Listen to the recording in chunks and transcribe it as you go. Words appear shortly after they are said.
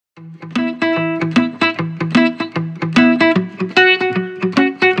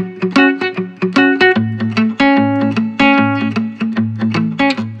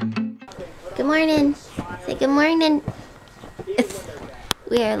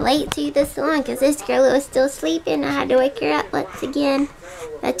late to the salon because this girl was still sleeping. I had to wake her up once again.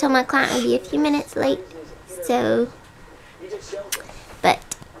 I told my client I'd be a few minutes late. So, but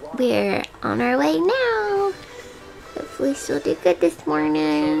we're on our way now. Hopefully she'll do good this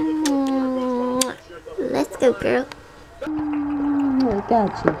morning. Let's go, girl. I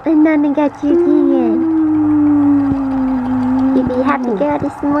got you. And Nana got you again. You be happy girl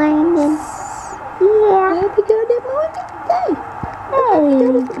this morning? Yeah. Happy girl this morning? Hey. Hey.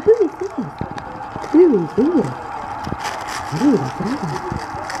 Who is this? Who is this? Who is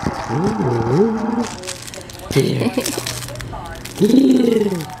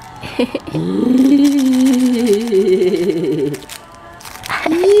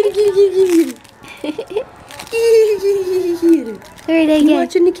Where'd they go?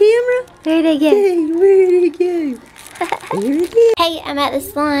 Watching the camera? Where'd they go? Hey, where'd it go? There it is. Hey, I'm at the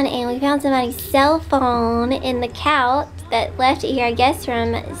salon and we found somebody's cell phone in the couch that left it here, I guess,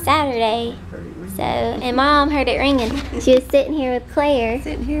 from Saturday. So, and Mom heard it ringing. She was sitting here with Claire.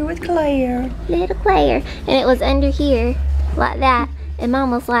 Sitting here with Claire. Little Claire. And it was under here, like that. And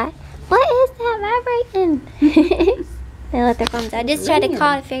Mom was like, what is that vibrating? They left their phones. I just tried to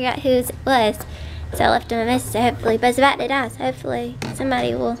call to figure out whose it was. So I left them a message, so hopefully, but it's about to die, so hopefully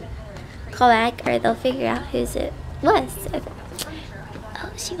somebody will call back or they'll figure out whose it was. So. Oh,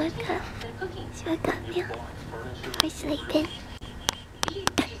 she woke up. She woke up now. We're sleeping.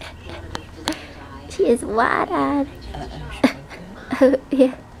 She is wide-eyed. Oh,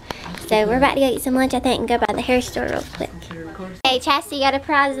 yeah. So we're about to go get some lunch, I think, and go by the hair store real quick. Hey, Chastity got a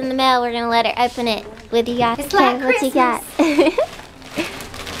prize in the mail. We're going to let her open it with you guys. It's like what you got?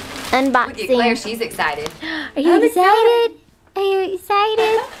 Unboxing. Look at Claire, she's excited. Are you excited? Are you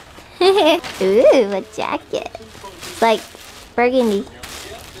excited? Ooh, a jacket. It's like burgundy.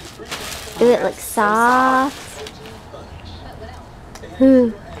 Ooh, it looks soft.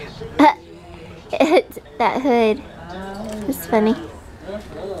 Ooh. It's that hood. It's funny.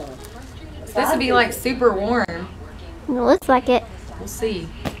 It's supposed to be like super warm. It looks like it. We'll see.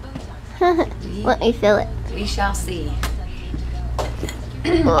 Let me feel it. We shall see.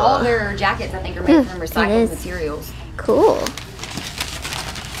 All their jackets, I think, are made from recycled materials. Cool.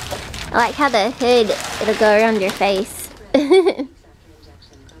 I like how the hood, it'll go around your face. Is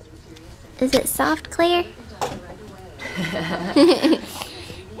it soft, Claire?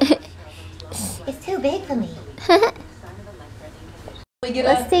 It's too big for me.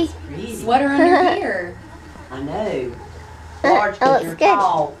 Let's see. Sweater under here. I know. Large Oh, because it's you're good.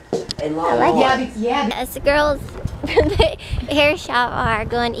 tall and long. I like it. Yeah. As the girls from the hair shop are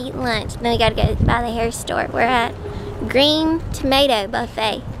going to eat lunch, then we gotta go by the hair store. We're at Green Tomato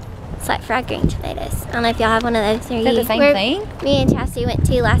Buffet. It's like fried green tomatoes. I don't know if y'all have one of those near you. Is that the same thing? Me and Chastity went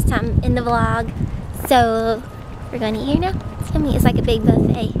to last time in the vlog. So we're going to eat here now. It's yummy. It's like a big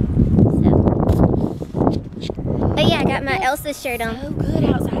buffet. So. But yeah, I got my Elsa shirt on. So good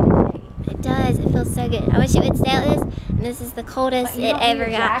outside. It does. It feels so good. I wish it would stay like this. And this is the coldest it ever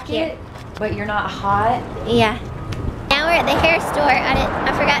got here. But you're not hot. Yeah. Now we're at the hair store.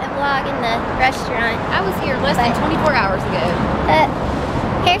 I forgot to vlog in the restaurant. I was here less than 24 hours ago.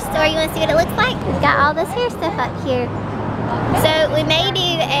 Hair store, you want to see what it looks like? We've got all this hair stuff up here. So we may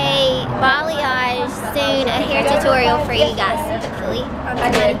do a balayage soon, a hair tutorial for you guys, hopefully.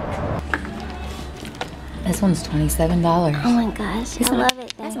 This one's $27. Oh my gosh, I love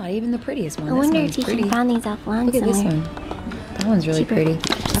it though. That's not even the prettiest one. I wonder if you can find these offline Look at this somewhere. one. That one's really pretty.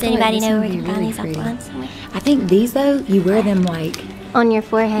 Does anybody know where you can find these offline somewhere? I think these though, you wear them like On your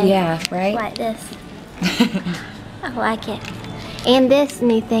forehead. Yeah, right? Like this. I like it. And this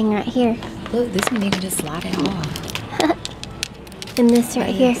new thing right here. Look, this one you can just slide it off. And this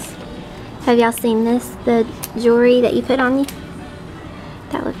right here. Have y'all seen this? The jewelry that you put on you?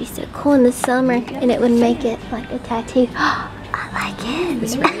 That would be so cool in the summer. And it would make it like a tattoo. I like it.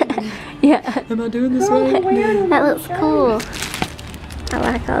 This right? Yeah. Am I doing this right? That looks cool. I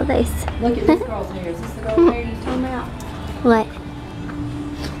like all those. Look at this girl's hair. Is this the girl's hair you talking about? What?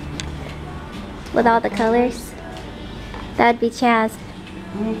 With all the colors? That'd be Chaz.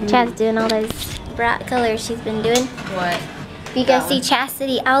 Chaz doing all those bright colors she's been doing. What? If you go see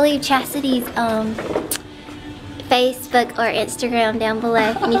Chastity, I'll leave Chastity's Facebook or Instagram down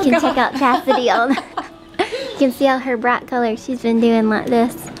below, and you can check out Chastity on. You can see all her bright colors she's been doing like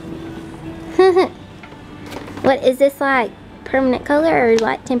this. What is this like? Permanent color or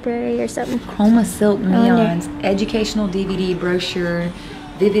like temporary or something? Chroma Silk Neons, educational DVD brochure,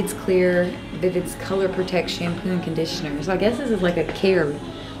 Vivid's Clear, Vivid's Color Protect shampoo and conditioner. So I guess this is like a care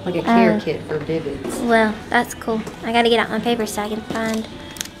kit for Vivid's. Well, that's cool. I gotta get out my paper so I can find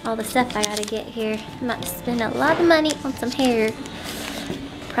all the stuff I gotta get here. I'm about to spend a lot of money on some hair.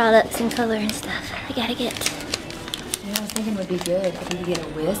 products and color and stuff. I gotta get. Yeah, I was thinking it would be good if you get a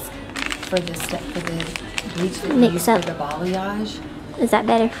whisk for the bleach that you Mix use up. for the balayage. Is that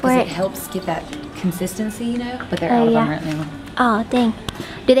better for Because it? it helps get that consistency, you know? But they're Oh, out of yeah. them right now. Oh, dang.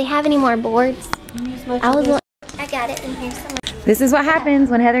 Do they have any more boards? I got it in here somewhere. This is what happens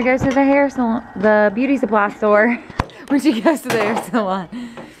when Heather goes to the hair salon, the beauty supply store. When she goes to the hair salon.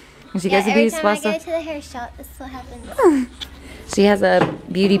 When she goes to the beauty supply store. Every time I go to the hair shop, this is what happens. She has a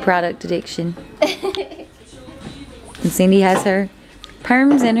beauty product addiction. And Cindy has her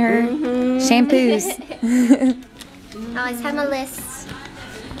perms and her shampoos. I always have my list.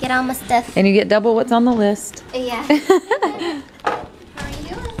 Get all my stuff. And you get double what's on the list. Yeah.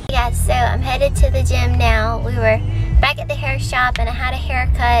 Yeah, so I'm headed to the gym now. We were back at the hair shop and I had a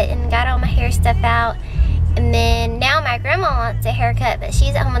haircut and got all my hair stuff out. And then now my grandma wants a haircut, but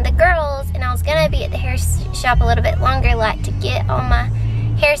she's at home with the girls, and I was gonna be at the hair shop a little bit longer, like to get all my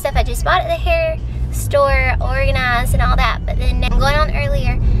hair stuff I just bought at the hair store organized and all that. But then I'm going on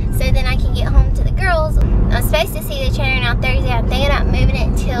earlier so then I can get home to the girls. I'm supposed to see the trainer now Thursday. I'm thinking about moving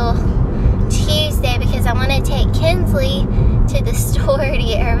it till Tuesday because I want to take Kinsley to the store to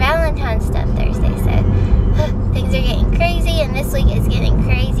get her Valentine's stuff Thursday. So things are getting crazy, and this week is getting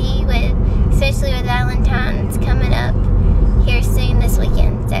crazy especially with Valentine's coming up here soon this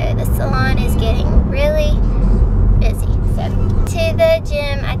weekend. So the salon is getting really busy. So to the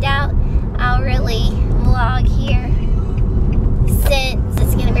gym, I doubt I'll really vlog here since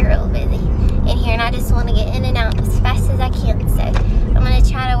it's gonna be real busy in here, and I just want to get in and out as fast as I can. So I'm gonna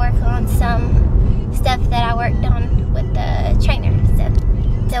try to work on some stuff that I worked on with the trainer.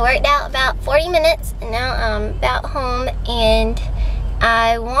 So I worked out about 40 minutes, and now I'm about home, and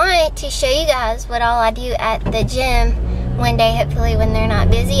I want to show you guys what all I do at the gym one day. Hopefully when they're not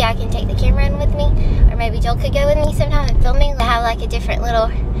busy, I can take the camera in with me, or maybe Joel could go with me sometime and film me. I have like a different little,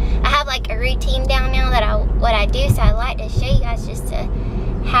 I have like a routine down now that what I do, so I like to show you guys just to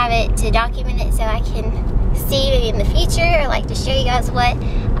have it to document it so I can see maybe in the future, or like to show you guys what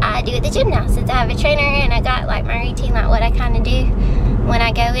I do at the gym now since I have a trainer and I got like my routine, like what I kind of do when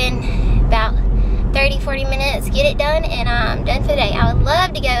I go in. About 30-40 minutes, get it done, and I'm done for the day. I would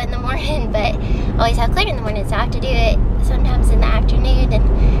love to go in the morning, but I always have Claire in the morning, so I have to do it sometimes in the afternoon.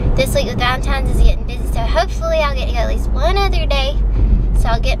 And this week with Valentine's is getting busy, so hopefully I'll get to go at least one other day. So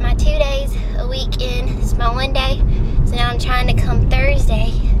I'll get my 2 days a week in. It's my 1 day. So now I'm trying to come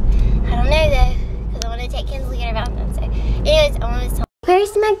Thursday. I don't know though, because I want to take Kinsley to her Valentine's. So anyways, I want to tell.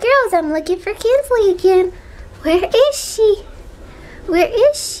 Where's my girls? I'm looking for Kinsley again. Where is she? Where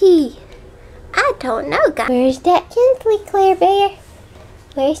is she? I don't know, guys. Where's that Kinsley, Claire Bear?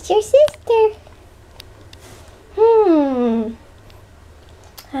 Where's your sister?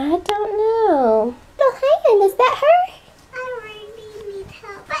 I don't know. Oh, hand, is that her? I really need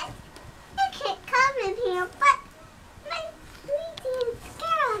help, but I can't come in here, but my sweetie is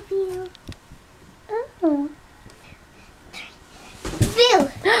scared of you. Oh. Bill!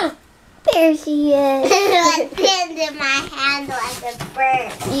 There she is. I pinned in my hand like a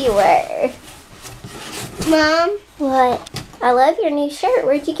bird. You were. Mom? What? I love your new shirt.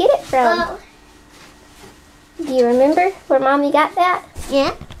 Where'd you get it from? Oh. Do you remember where Mommy got that?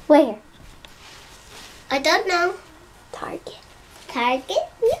 Yeah? Where? I don't know. Target. Target?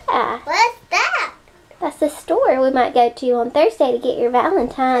 Yeah. What's that? That's the store we might go to on Thursday to get your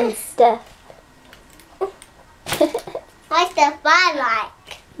Valentine's stuff. What's the fun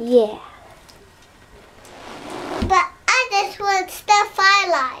like? Yeah. But I just want stuff I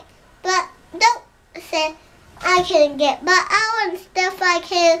like. But don't say I can get. But I want stuff I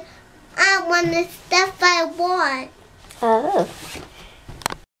can. I want the stuff I want. Oh.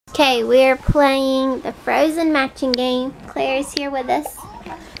 Okay, we're playing the Frozen matching game. Claire's here with us.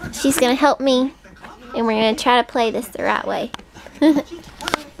 She's going to help me, and we're going to try to play this the right way.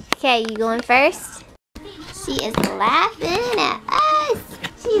 Okay, you going first? She is laughing at us.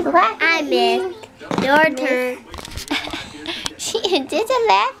 She's laughing I at you. missed. Your turn. She just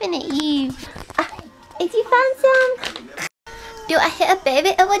laughing at you. Did you find some? Do I hear a baby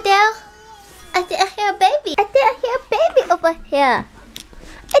over there? I think I hear a baby. I think I hear a baby over here.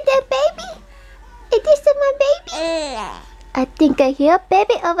 Is that baby? Is this my baby? I think I hear a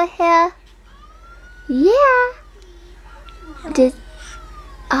baby over here. Yeah. Just,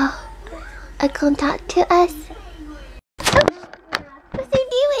 oh, I can't talk to us. Oh, what's he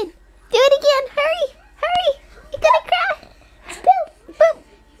doing? Do it again. Hurry, hurry. You're gonna cry. Boop, boop.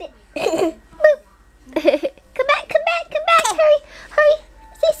 Boop. Come back, come back, come back. Hurry, hurry.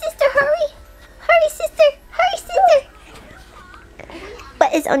 Say, sister, hurry. Hurry, sister. Hurry, sister.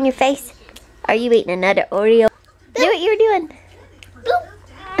 What is on your face? Are you eating another Oreo? Do what you were doing. Boop.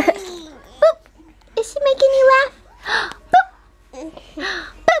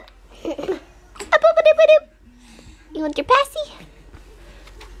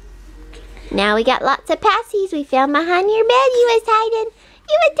 Now we got lots of passies. We found behind your bed you was hiding.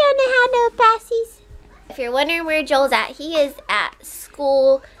 You was down to hide no passies. If you're wondering where Joel's at, he is at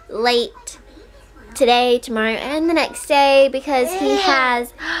school late today, tomorrow, and the next day because he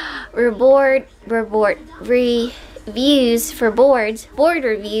has board reviews for board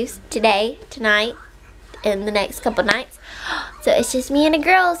reviews today, tonight, and the next couple nights. So it's just me and the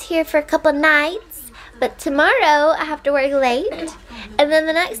girls here for a couple nights. But tomorrow I have to work late, and then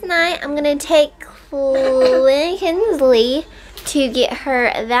the next night I'm gonna take Kinsley to get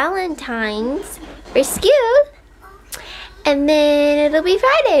her Valentine's for school, and then it'll be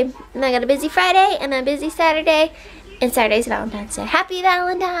Friday. And I got a busy Friday and a busy Saturday, and Saturday's Valentine's. So happy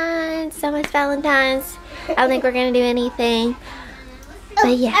Valentine's! So much Valentine's. I don't think we're gonna do anything,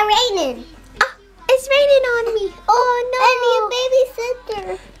 but yeah. It's raining. Oh, it's raining on me. Oh no! And your baby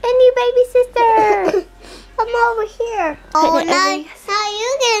sister. And your baby sister. Come over here. Oh, now you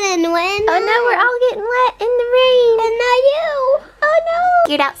getting wet. Oh no, we're all getting wet in the rain. And now you. Oh no.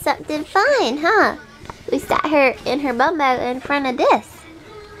 Figured out something fun, huh? We sat her in her bumbo in front of this.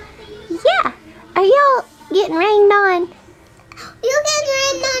 Yeah. Are y'all getting rained on? You getting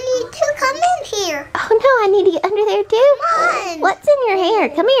rained on, you too. Come in here. Oh no, I need to get under there too. Come on. What's in your hair?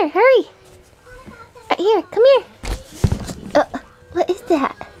 Come here, hurry. Right here, come here. What is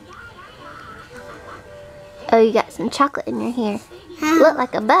that? Oh, you got some chocolate in your hair. Look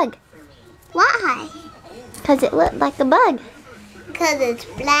like a bug. Why? Because it looked like a bug. Because it's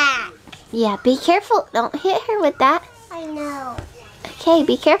black. Yeah, be careful. Don't hit her with that. I know. Okay,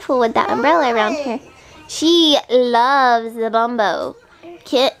 be careful with that umbrella around her. She loves the bumbo.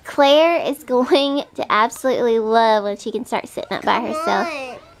 Claire is going to absolutely love when she can start sitting up by herself.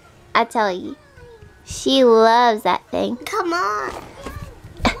 I tell you. She loves that thing. Come on.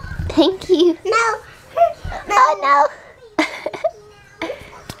 Thank you. No. Oh no.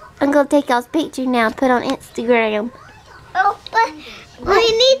 I'm going to take y'all's picture now and put on Instagram. Oh, but we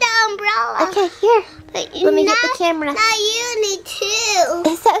need the umbrella. Okay, here. But Let me get the camera. Now you need two.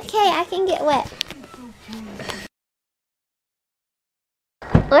 It's okay. I can get wet.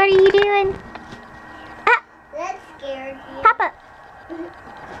 What are you doing? Ah, That scared you. pop up.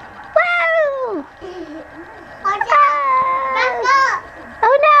 Whoa! Back up.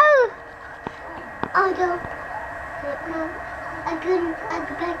 Oh no! Oh no. No. I couldn't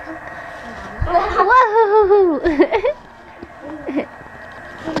back up.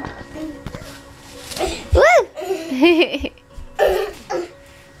 Woo!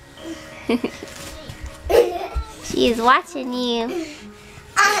 She is watching you.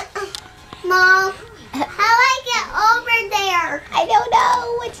 Mom, how I get over there? I don't know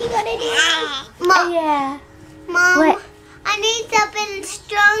what you gonna do. Mom, Yeah. Mom, What? I need something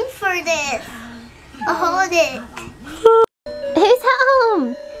strong for this. Hold it. Who's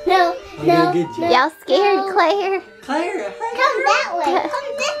home? No. Y'all scared, Claire? Claire, Come that way.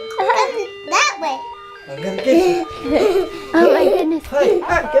 Come that way. I'm gonna get you. Oh my goodness. Hey, get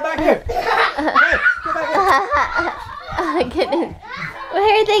back here. Hey, get back here. Oh my goodness.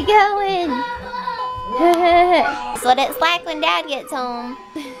 Where are they going? That's what it's like when Dad gets home.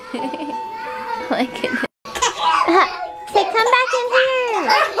 Oh my goodness. Say, come back in here.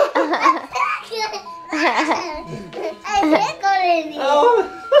 I can't go in here. Oh.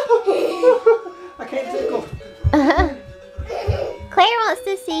 I can't tickle. Claire wants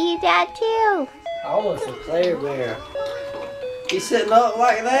to see you, Dad, too. I want some Claire Bear. You sitting up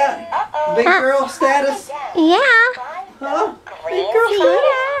like that? Big girl status? Yeah. Huh? Big girl status?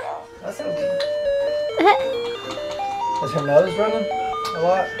 Yeah. That's okay. Is her nose running a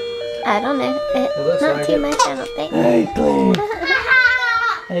lot? I don't know. It looks Not like too it. much, I don't think. Hey, Claire.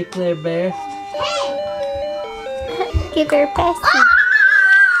 Hey, Claire Bear. Give her a pasty.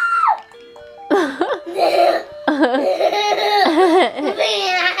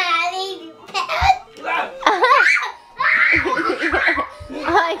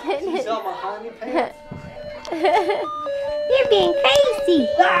 Oh my goodness. Saw my honey pants? You're being crazy.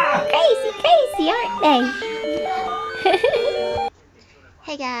 Crazy, aren't they?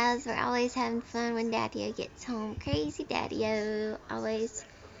 Hey guys, we're always having fun when Daddy-O gets home. Crazy Daddy-O always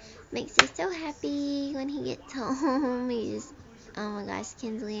makes me so happy when he gets home. He just, oh my gosh,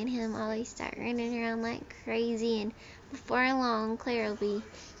 Kinsley and him always start running around like crazy, and before long, Claire will be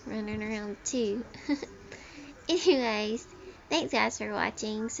running around too. Anyways, thanks guys for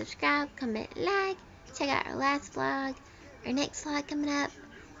watching. Subscribe, comment, like, check out our last vlog, our next vlog coming up.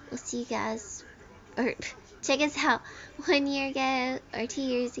 We'll see you guys, or check us out 1 year ago or 2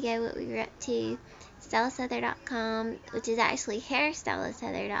 years ago, what we were up to. StylistHeather.com, which is actually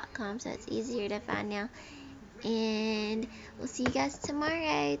HairStylistHeather.com, so it's easier to find now. And we'll see you guys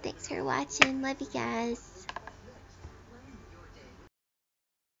tomorrow. Thanks for watching. Love you guys.